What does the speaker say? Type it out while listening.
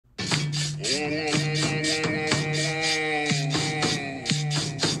What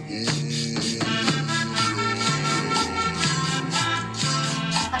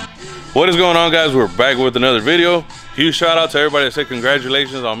is going on, guys? We're back with another video. Huge shout out to everybody that said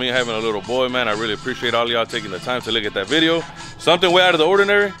congratulations on me having a little boy, man. I really appreciate all y'all taking the time to look at that video. Something way out of the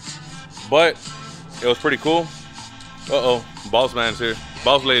ordinary, but it was pretty cool. Uh-oh, boss man's here.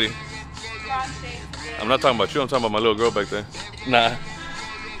 Boss lady. I'm not talking about you, I'm talking about my little girl back there. Nah.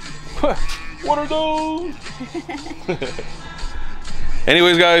 What are those?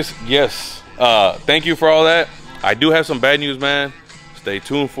 Anyways, guys, yes. Thank you for all that. I do have some bad news, man. Stay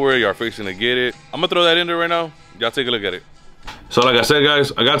tuned for it. Y'all fixing to get it. I'm gonna throw that in there right now. Y'all take a look at it. So like I said,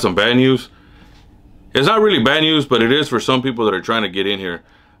 guys, I got some bad news. It's not really bad news, but it is for some people that are trying to get in here.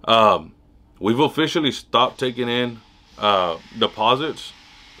 We've officially stopped taking in deposits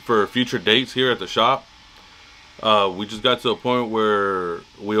for future dates here at the shop. We just got to a point where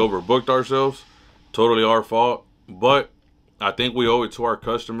we overbooked ourselves. Totally our fault. But I think we owe it to our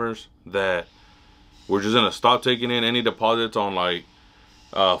customers that we're just gonna stop taking in any deposits on like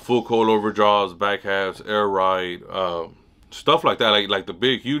full coilover jaws, back halves, air ride, stuff like that, like the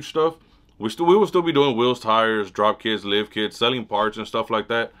big huge stuff. We will still be doing wheels, tires, drop kits, lift kits, selling parts and stuff like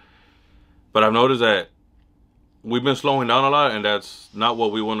that. But I've noticed that we've been slowing down a lot, and that's not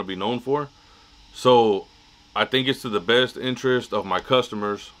what we want to be known for. So I think it's to the best interest of my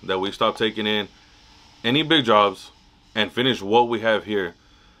customers that we stop taking in any big jobs and finish what we have here.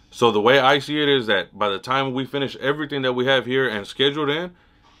 So the way I see it is that by the time we finish everything that we have here and scheduled in,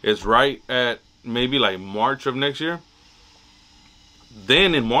 it's right at maybe like March of next year.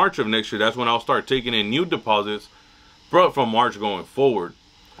 Then in March of next year, that's when I'll start taking in new deposits, but from March going forward.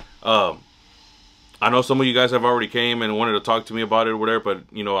 I know some of you guys have already came and wanted to talk to me about it or whatever, but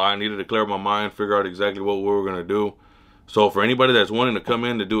you know, I needed to clear my mind, figure out exactly what we were gonna do. So for anybody that's wanting to come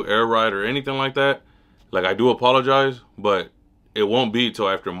in to do air ride or anything like that, like, I do apologize, but it won't be till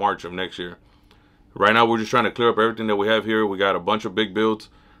after March of next year. Right now, we're just trying to clear up everything that we have here. We got a bunch of big builds.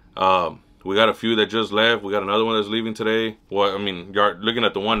 We got a few that just left. We got another one that's leaving today. Well, I mean, you're looking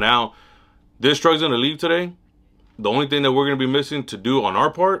at the one now. This truck's gonna leave today. The only thing that we're gonna be missing to do on our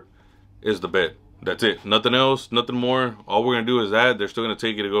part is the bed. That's it. Nothing else, nothing more. All we're gonna do is that. They're still gonna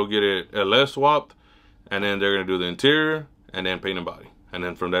take it to go get it LS swapped, and then they're gonna do the interior and then paint and body. And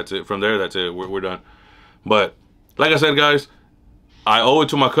then from that's it. From there, that's it. We're done. But like I said, guys, I owe it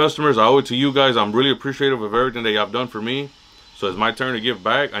to my customers. I owe it to you guys. I'm really appreciative of everything that y'all have done for me. So it's my turn to give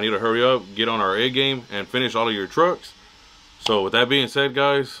back. I need to hurry up, get on our A game, and finish all of your trucks. So with that being said,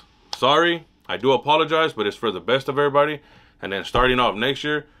 guys, sorry. I do apologize, but it's for the best of everybody. And then starting off next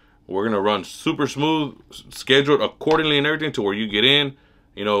year, we're going to run super smooth, scheduled accordingly and everything to where you get in.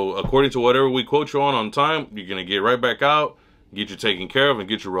 You know, according to whatever we quote you on time, you're going to get right back out, get you taken care of, and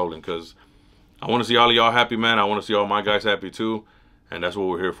get you rolling. Because I want to see all of y'all happy, man. I want to see all my guys happy too. And that's what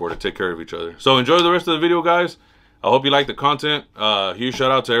we're here for, to take care of each other. So enjoy the rest of the video, guys. I hope you like the content. Huge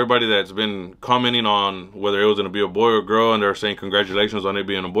shout out to everybody that's been commenting on whether it was going to be a boy or a girl, and they're saying congratulations on it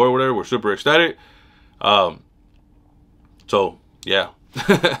being a boy or whatever. We're super ecstatic. So, yeah.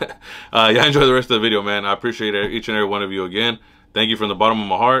 Yeah, enjoy the rest of the video, man. I appreciate each and every one of you again. Thank you from the bottom of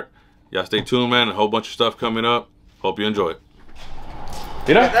my heart. Y'all stay tuned, man. A whole bunch of stuff coming up. Hope you enjoy it.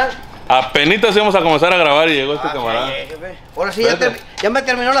 Mira. Apenitas íbamos a comenzar a grabar y llegó este camarada. Ahora sí, ya me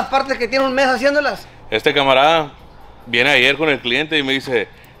terminó las partes que tiene un mes haciéndolas. Este camarada viene ayer con el cliente y me dice,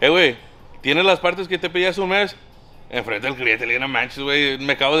 güey, ¿tienes las partes que te pedí hace un mes? Enfrente del cliente, le digo, no manches, güey,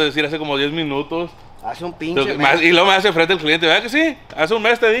 me acabo de decir hace como 10 minutos. Hace un pinche mes. Y luego me hace enfrente del cliente, ¿verdad que sí? Hace un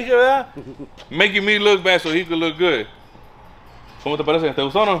mes te dije, ¿verdad? Making me look bad so he could look good. ¿Cómo te parece? ¿Te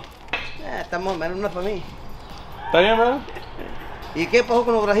gustó o no? Estamos menos una para mí. ¿Está bien, verdad? ¿Y qué pasó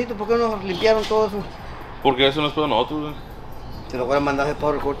con los bracitos? ¿Por qué no limpiaron todo eso? Porque eso no es para nosotros, güey. ¿Se lo pueden mandar de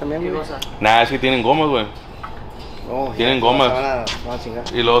Power Record también, güey? Nah, es que tienen gomas, güey. Oh, tienen gomas. Van a chingar.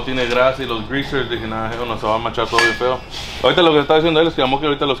 Y luego tiene grasa y los greasers. Dije, nada, no se va a manchar todo bien feo. Ahorita lo que está diciendo él es que llamó que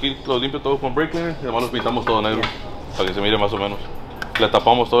ahorita los limpio todos con brake cleaner y además los pintamos todo negro. Para que se mire más o menos. Le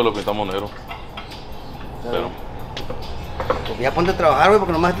tapamos todo y lo pintamos negro. Pero pues ya ponte a trabajar, güey,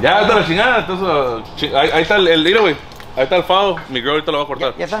 porque nomás... Ya, está la chingada. Entonces, ahí está mira, güey. Ahí está el fado, mi girl ahorita lo va a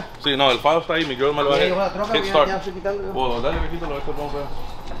cortar. ¿Ya está? Sí, no, el fado está ahí, mi girl me lo va a hit start. Ya estoy quitando. Pues dale, viejito, lo voy a poner.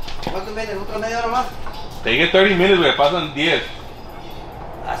 ¿Cuánto metes? ¿Otra media hora más? Te dije 30 minutos, güey, pasan 10.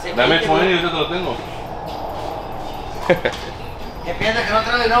 Dame 20 y yo te lo tengo. ¿Qué piensas que no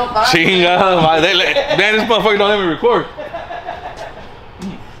trae no para? Chingada, madre. Man, this motherfucker don't let me record.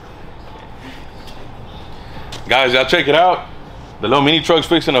 Guys, y'all check it out. The little mini truck's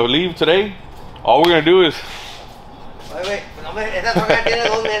fixing to leave today. All we're gonna do is... Wait, no Hombre, esta troca tiene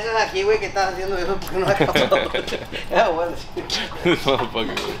 2 meses aquí, güey, que estás haciendo eso porque no acabó. Ah, bueno, sí. This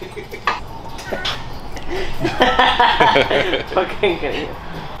motherfucker. Fucking increíble.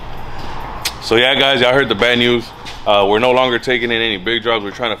 So yeah, guys, y'all heard the bad news. We're no longer taking in any big jobs.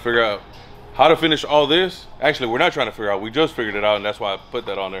 We're trying to figure out how to finish all this. Actually, we're not trying to figure out. We just figured it out, and that's why I put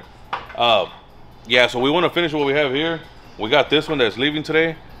that on there. Yeah, so we want to finish what we have here. We got this one that's leaving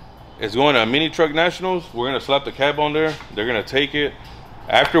today. It's going to Mini Truck Nationals. We're going to slap the cab on there. They're going to take it.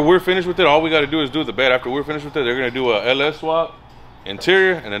 After we're finished with it, all we got to do is do the bed. After we're finished with it, they're going to do a LS swap,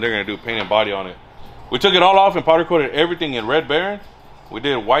 interior, and then they're going to do paint and body on it. We took it all off and powder coated everything in red Baron. We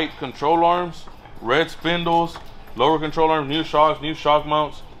did white control arms, red spindles, lower control arms, new shocks, new shock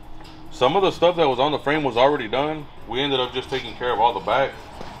mounts. Some of the stuff that was on the frame was already done. We ended up just taking care of all the back.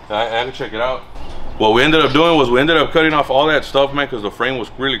 I had to check it out. What we ended up doing was we ended up cutting off all that stuff, man, because the frame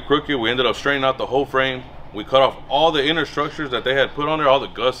was really crooked. We ended up straightening out the whole frame. We cut off all the inner structures that they had put on there, all the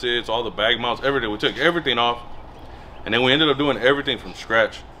gussets, all the bag mounts, everything. We took everything off, and then we ended up doing everything from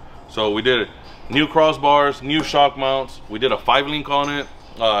scratch. So we did new crossbars, new shock mounts. We did a 5-link on it.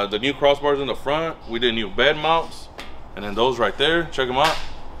 The new crossbars in the front. We did new bed mounts, and then those right there. Check them out.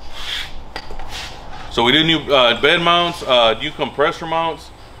 So we did new bed mounts, new compressor mounts.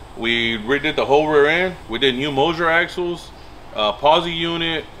 We redid the whole rear end. We did new Moser axles, posi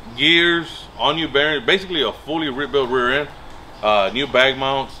unit, gears, all new bearings, basically a fully rebuilt rear end, new bag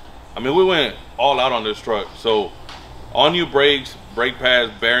mounts. I mean, we went all out on this truck. So all new brakes, brake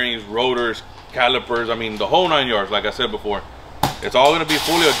pads, bearings, rotors, calipers. I mean, the whole 9 yards, like I said before. It's all gonna be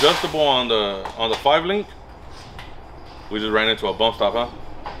fully adjustable on the 5-link. We just ran into a bump stop, huh?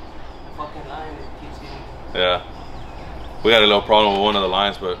 Fucking line, it keeps getting... Yeah. We had a little problem with one of the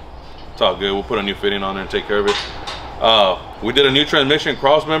lines, but it's all good. We'll put a new fitting on there and take care of it. We did a new transmission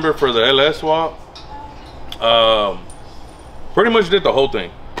cross member for the LS swap. Pretty much did the whole thing.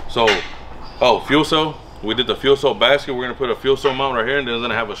 So, fuel cell. We did the fuel cell basket. We're gonna put a fuel cell mount right here, and then it's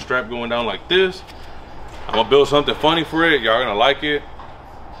gonna have a strap going down like this. I'm gonna build something funny for it. Y'all gonna like it.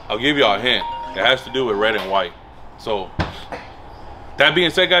 I'll give y'all a hint. It has to do with red and white. So, that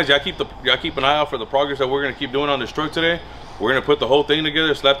being said, guys, y'all keep an eye out for the progress that we're gonna keep doing on this truck today. We're gonna put the whole thing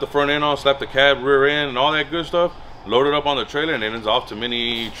together, slap the front end on, slap the cab, rear end, and all that good stuff. Load it up on the trailer, and then it's off to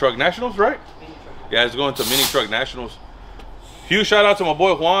Mini Truck Nationals, right? Yeah, it's going to Mini Truck Nationals. Huge shout out to my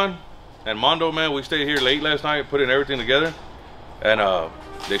boy Juan and Mondo, man. We stayed here late last night putting everything together, and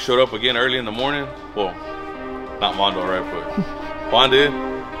they showed up again early in the morning. Well, not Mondo, right? But Juan did.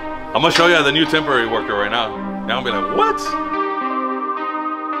 I'm gonna show you the new temporary worker right now. Now I'm gonna be like, what?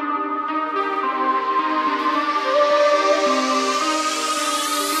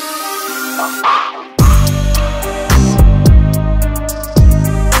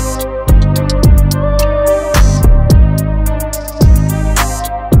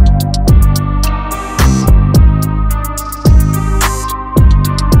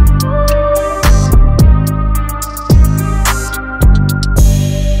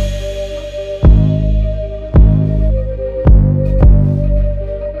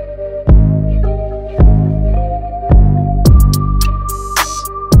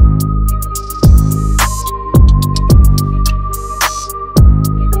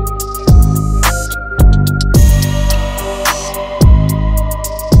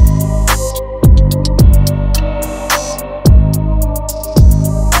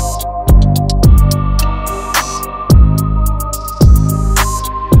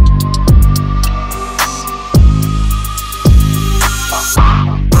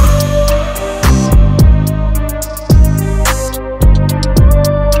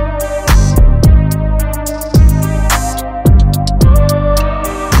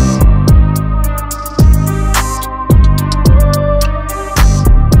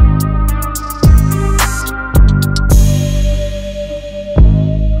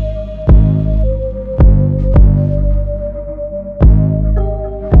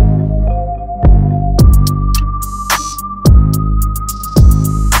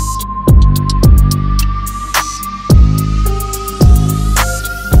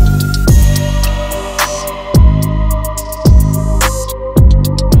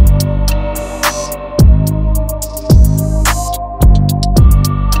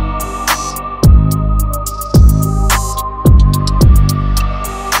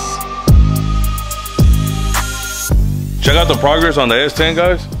 Check out the progress on the S10,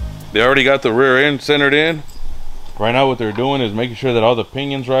 guys. They already got the rear end centered in. Right now what they're doing is making sure that all the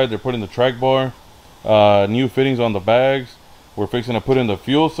pinion's right. They're putting the track bar, new fittings on the bags. We're fixing to put in the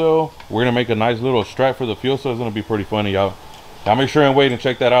fuel cell. We're gonna make a nice little strap for the fuel cell. It's gonna be pretty funny, y'all. Make sure and wait and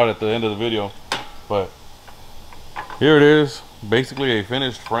check that out at the end of the video. But Here it is, basically a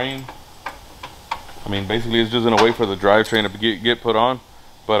finished frame. I mean, basically it's just gonna wait for the drivetrain to get put on.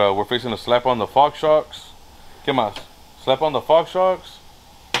 But we're fixing to slap on the Fox shocks. ¿Qué más? Slap on the Fox shocks.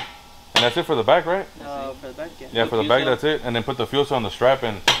 And that's it for the back, right? For the back, yeah. Yeah, for the back, that's it. And then put the fuel cell on the strap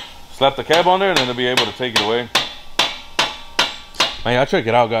and slap the cab on there, and then they'll be able to take it away. Man, y'all check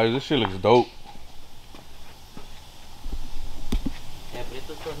it out, guys. This shit looks dope.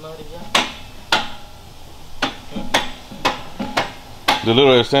 The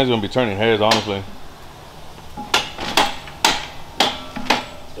little extend's gonna be turning heads, honestly.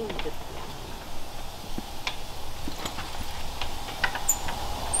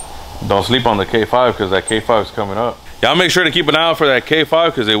 Don't sleep on the K5 because that K5 is coming up. Y'all make sure to keep an eye out for that K5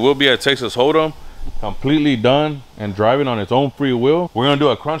 because it will be at Texas Hold'em, completely done and driving on its own free will. We're gonna do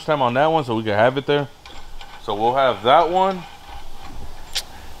a crunch time on that one so we can have it there. So we'll have that one.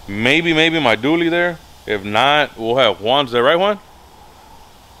 Maybe my dually there. If not, we'll have Juan's there, right, Juan?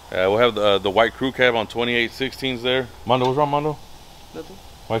 We'll have the white crew cab on 2816s there. Mondo, what's wrong, Mondo? Nothing.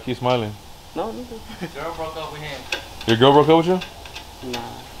 Why keep smiling? No, nothing. Girl broke up with him. Your girl broke up with you? Nah.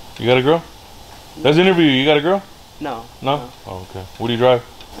 You got a girl? Let's interview you. You got a girl? No. No? Oh, okay. What do you drive?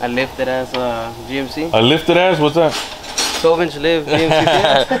 I lifted as GMC. A lifted ass? What's that? 12-inch lift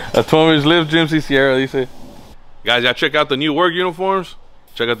GMC. A 12-inch lift GMC Sierra, they say. Guys, y'all check out the new work uniforms.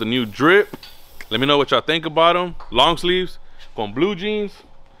 Check out the new drip. Let me know what y'all think about them. Long sleeves con blue jeans.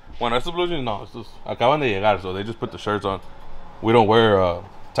 Bueno, estos blue jeans, no, estos acaban de llegar, so they just put the shirts on. We don't wear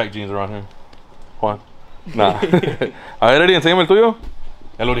tight jeans around here. Juan. Nah. A ver, Eddie, enséñame el tuyo.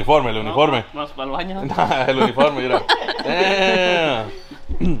 El uniforme, el uniforme. Más para el baño. Nah, el uniforme, mira.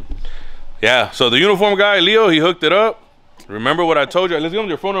 Yeah, so the uniform guy, Leo, he hooked it up. Remember what I told you? Let's give him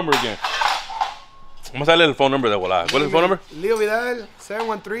your phone number again. Vamos a darle el phone number de volada. What is the phone number? Leo Vidal,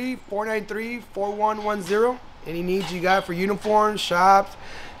 713-493-4110. Any needs you got for uniforms, shops,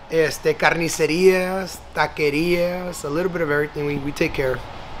 carnicerías, taquerías, a little bit of everything we take care of.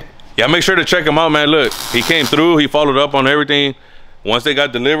 Yeah, make sure to check him out, man. Look, he came through, he followed up on everything. Once they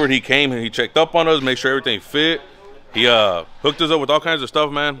got delivered, he came and he checked up on us, make sure everything fit. He hooked us up with all kinds of stuff,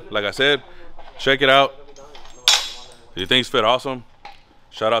 man. Like I said, check it out. These things fit awesome.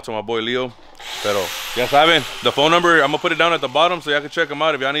 Shout out to my boy Leo. Pero, ya saben, the phone number, I'm gonna put it down at the bottom so y'all can check him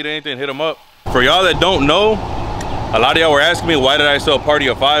out. If y'all need anything, hit him up. For y'all that don't know, a lot of y'all were asking me why did I sell Party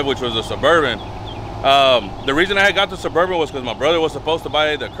of 5, which was a Suburban. The reason I had got the Suburban was because my brother was supposed to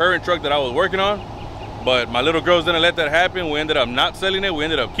buy the current truck that I was working on, but my little girls didn't let that happen. We ended up not selling it, we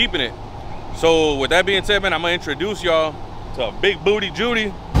ended up keeping it. So with that being said, man, I'm gonna introduce y'all to Big Booty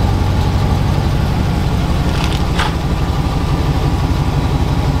Judy.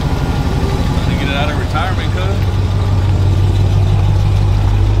 Trying to get it out of retirement, cuz.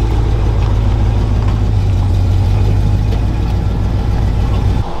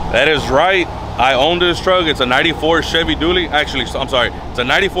 That is right. I own this truck. It's a 94 Chevy dually. Actually, I'm sorry. It's a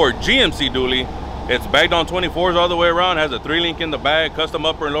 94 GMC dually. It's bagged on 24s all the way around. Has a 3-link in the back, custom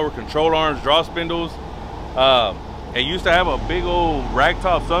upper and lower control arms, draw spindles. It used to have a big old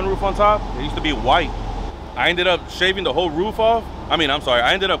ragtop sunroof on top. It used to be white. I ended up shaving the whole roof off. I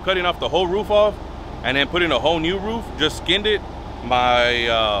ended up cutting off the whole roof off and then putting a whole new roof. Just skinned it.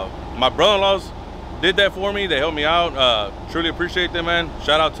 My brother-in-laws did that for me. They helped me out. Truly appreciate them, man.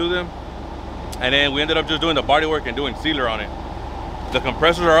 Shout out to them. And then we ended up just doing the body work and doing sealer on it. The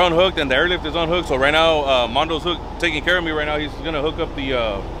compressors are unhooked and the airlift is unhooked. So right now, Mondo's taking care of me right now. He's gonna hook up the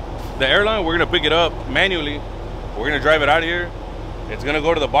airline. We're gonna pick it up manually. We're gonna drive it out of here. It's gonna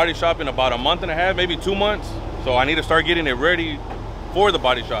go to the body shop in about a month and a half, maybe 2 months. So I need to start getting it ready for the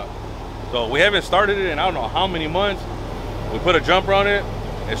body shop. So we haven't started it in I don't know how many months. We put a jumper on it.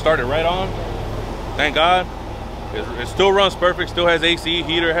 It started right on. Thank God. It still runs perfect. Still has AC,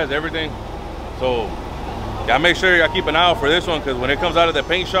 heater, has everything. So y'all make sure y'all keep an eye out for this one, because when it comes out of the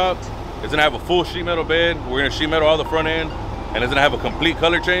paint shop, it's gonna have a full sheet metal bed. We're gonna sheet metal all the front end, and it's gonna have a complete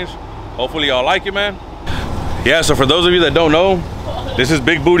color change. Hopefully y'all like it, man. Yeah, so for those of you that don't know, this is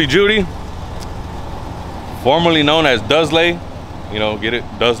Big Booty Judy, formerly known as Duzley. You know, get it?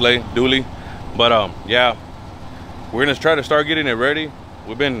 Duzley, Dooley. But yeah, we're gonna try to start getting it ready.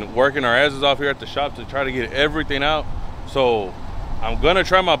 We've been working our asses off here at the shop to try to get everything out. So I'm gonna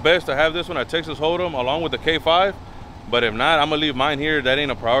try my best to have this one at Texas Hold'em along with the K5. But if not, I'm gonna leave mine here. That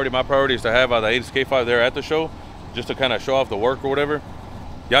ain't a priority. My priority is to have the 80s K5 there at the show, just to kind of show off the work or whatever.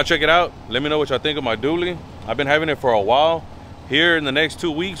 Y'all check it out. Let me know what y'all think of my dually. I've been having it for a while. Here in the next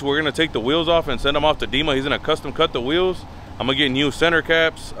 2 weeks, we're gonna take the wheels off and send them off to Dima. He's gonna custom cut the wheels. I'm gonna get new center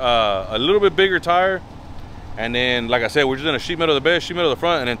caps, a little bit bigger tire. And then, like I said, we're just gonna sheet metal the bed, sheet metal the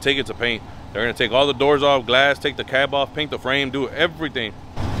front, and then take it to paint. They're gonna take all the doors off, glass, take the cab off, paint the frame, do everything.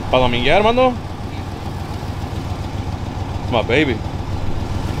 Palominguear, Armando? It's my baby.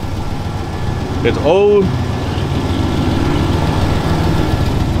 It's old,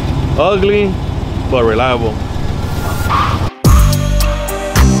 ugly, but reliable.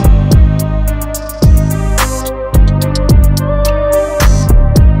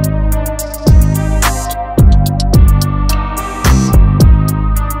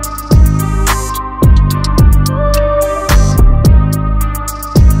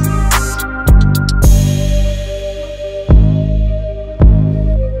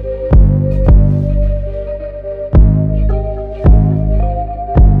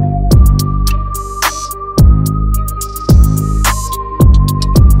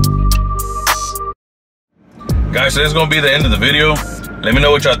 Guys, so this is gonna be the end of the video. Let me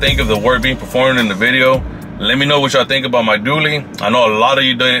know what y'all think of the work being performed in the video. Let me know what y'all think about my dually. I know a lot of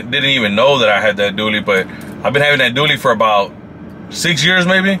you didn't even know that I had that dually, but I've been having that dually for about 6 years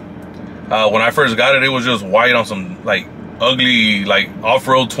maybe. When I first got it, it was just white on some like ugly like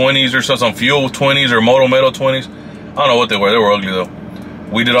off-road 20s or some fuel 20s or Moto Metal 20s. I don't know what they were. They were ugly though.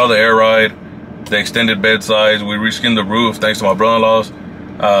 We did all the air ride, the extended bed size. We reskinned the roof thanks to my brother-in-laws.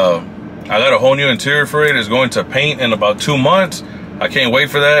 I got a whole new interior for it. It's going to paint in about 2 months. I can't wait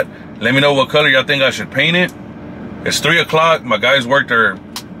for that. Let me know what color y'all think I should paint it. It's 3 o'clock. My guys worked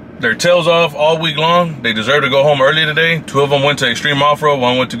their tails off all week long. They deserve to go home early today. 2 of them went to Extreme Off-Road.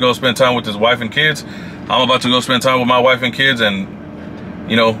 1 went to go spend time with his wife and kids. I'm about to go spend time with my wife and kids and,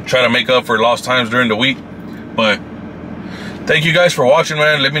 you know, try to make up for lost times during the week. But thank you guys for watching,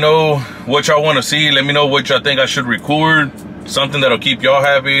 man. Let me know what y'all want to see. Let me know what y'all think I should record. Something that'll keep y'all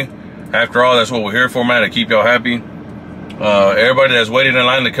happy. After all, that's what we're here for, man, to keep y'all happy. Everybody that's waiting in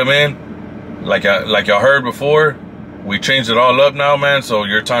line to come in, like y'all heard before, we changed it all up now, man, so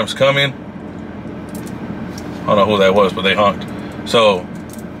your time's coming. I don't know who that was, but they honked. So,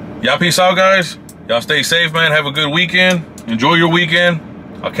 y'all peace out, guys. Y'all stay safe, man. Have a good weekend. Enjoy your weekend.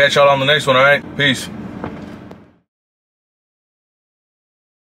 I'll catch y'all on the next one, all right? Peace.